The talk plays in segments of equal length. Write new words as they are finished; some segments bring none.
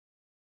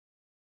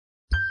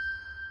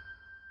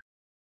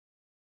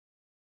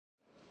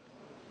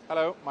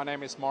Hello, my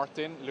name is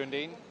Martin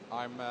Lundin.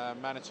 I'm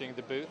managing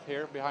the booth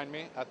here behind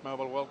me at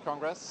Mobile World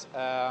Congress.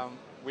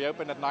 We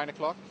opened at 9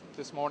 o'clock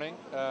this morning.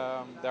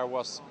 There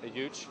was a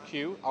huge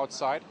queue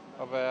outside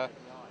of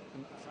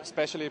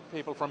especially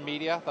people from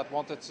media that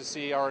wanted to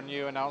see our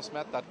new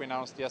announcement that we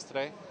announced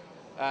yesterday.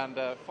 And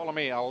follow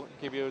me, I'll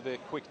give you the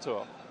quick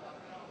tour.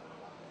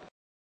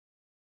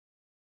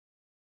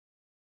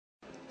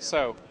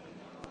 So,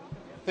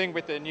 thing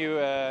with the new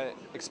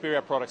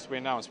Xperia products we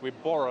announced, we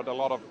borrowed a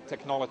lot of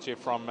technology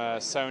from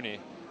Sony.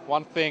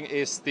 One thing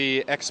is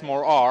the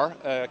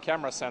XMOR-R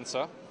camera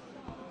sensor.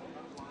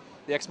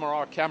 The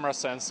XMOR-R camera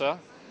sensor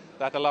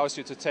that allows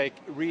you to take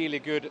really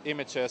good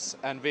images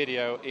and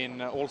video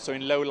also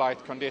in low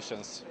light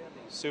conditions.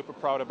 Super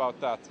proud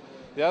about that.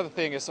 The other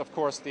thing is, of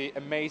course, the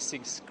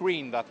amazing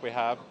screen that we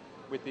have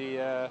with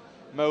the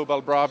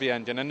mobile Bravi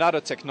engine, another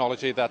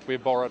technology that we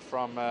borrowed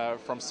from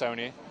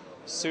Sony.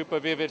 Super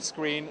vivid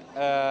screen,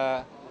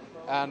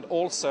 and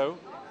also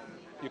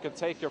you can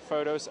take your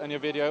photos and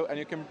your video and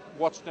you can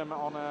watch them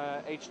on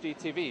a HD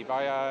TV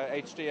via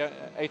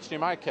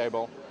HDMI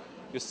cable.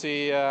 You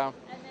see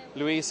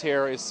Louise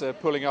here is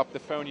pulling up the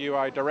phone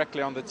UI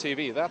directly on the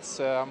TV.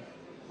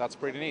 That's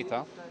pretty neat,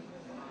 huh?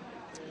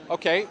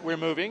 Okay, we're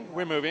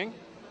moving.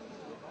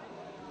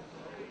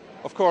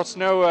 Of course,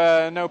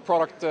 no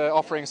product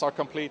offerings are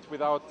complete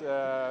without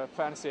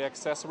fancy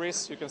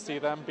accessories. You can see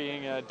them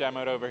being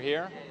demoed over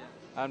here.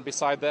 And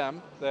beside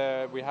them,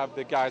 we have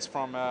the guys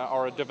from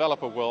our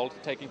developer world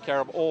taking care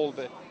of all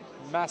the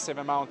massive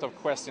amount of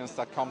questions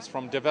that comes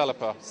from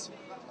developers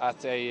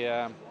at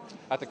a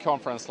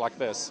conference like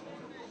this.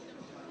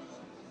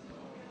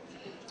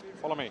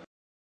 Follow me.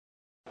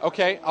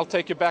 Okay, I'll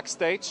take you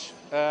backstage,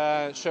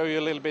 show you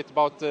a little bit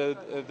about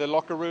the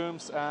locker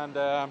rooms and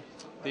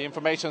the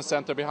information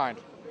center behind.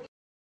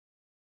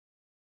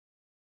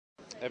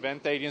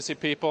 Event agency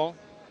people.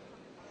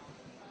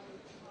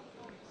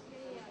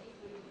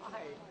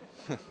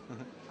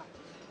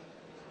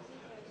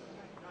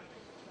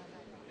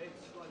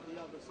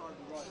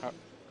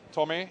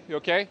 Tommy, you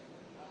okay?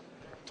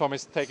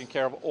 Tommy's taking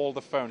care of all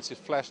the phones. He's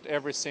flashed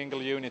every single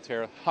unit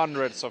here,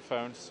 hundreds of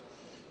phones.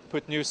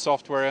 Put new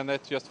software in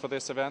it just for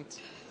this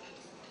event.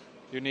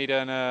 You need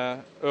an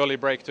early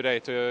break today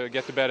to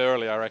get to bed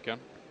early, I reckon.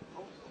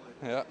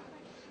 Yeah.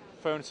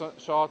 Phones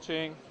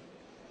charging.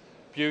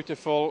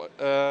 Beautiful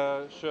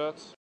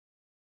shirts.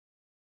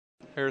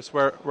 Here's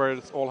where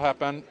it's all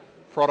happened.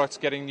 Products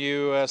getting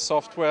new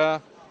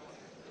software.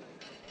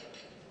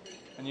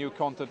 And new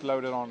content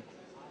loaded on.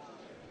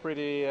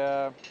 Pretty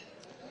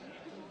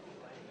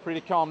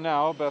calm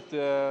now, but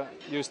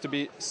used to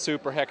be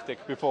super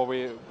hectic before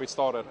we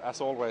started,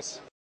 as always.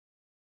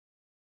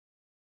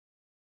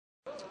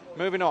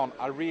 Moving on,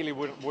 I really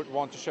would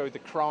want to show you the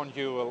crown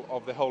jewel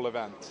of the whole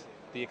event,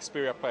 the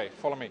Xperia Play.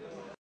 Follow me.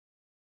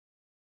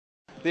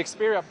 The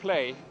Xperia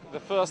Play, the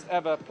first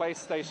ever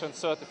PlayStation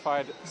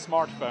certified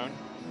smartphone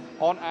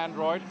on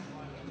Android.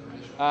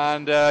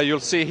 And you'll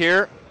see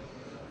here,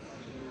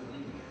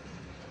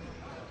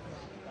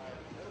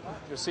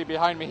 you see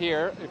behind me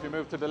here, if you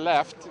move to the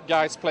left,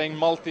 guys playing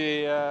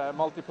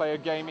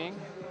multiplayer gaming.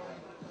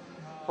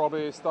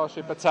 Probably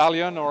Starship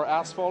Battalion or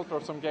Asphalt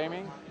or some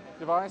gaming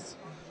device.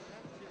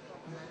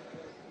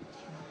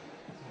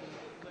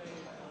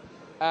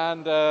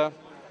 And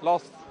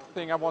last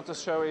thing I want to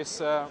show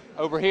is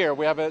over here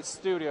we have a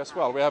studio as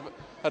well. We have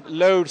had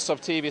loads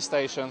of TV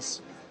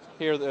stations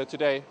here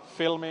today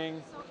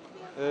filming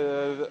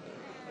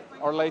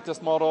our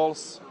latest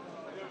models,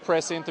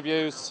 press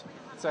interviews,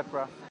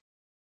 etc.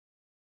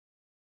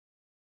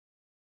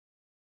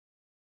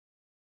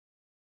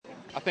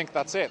 I think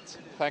that's it.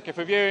 Thank you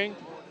for viewing.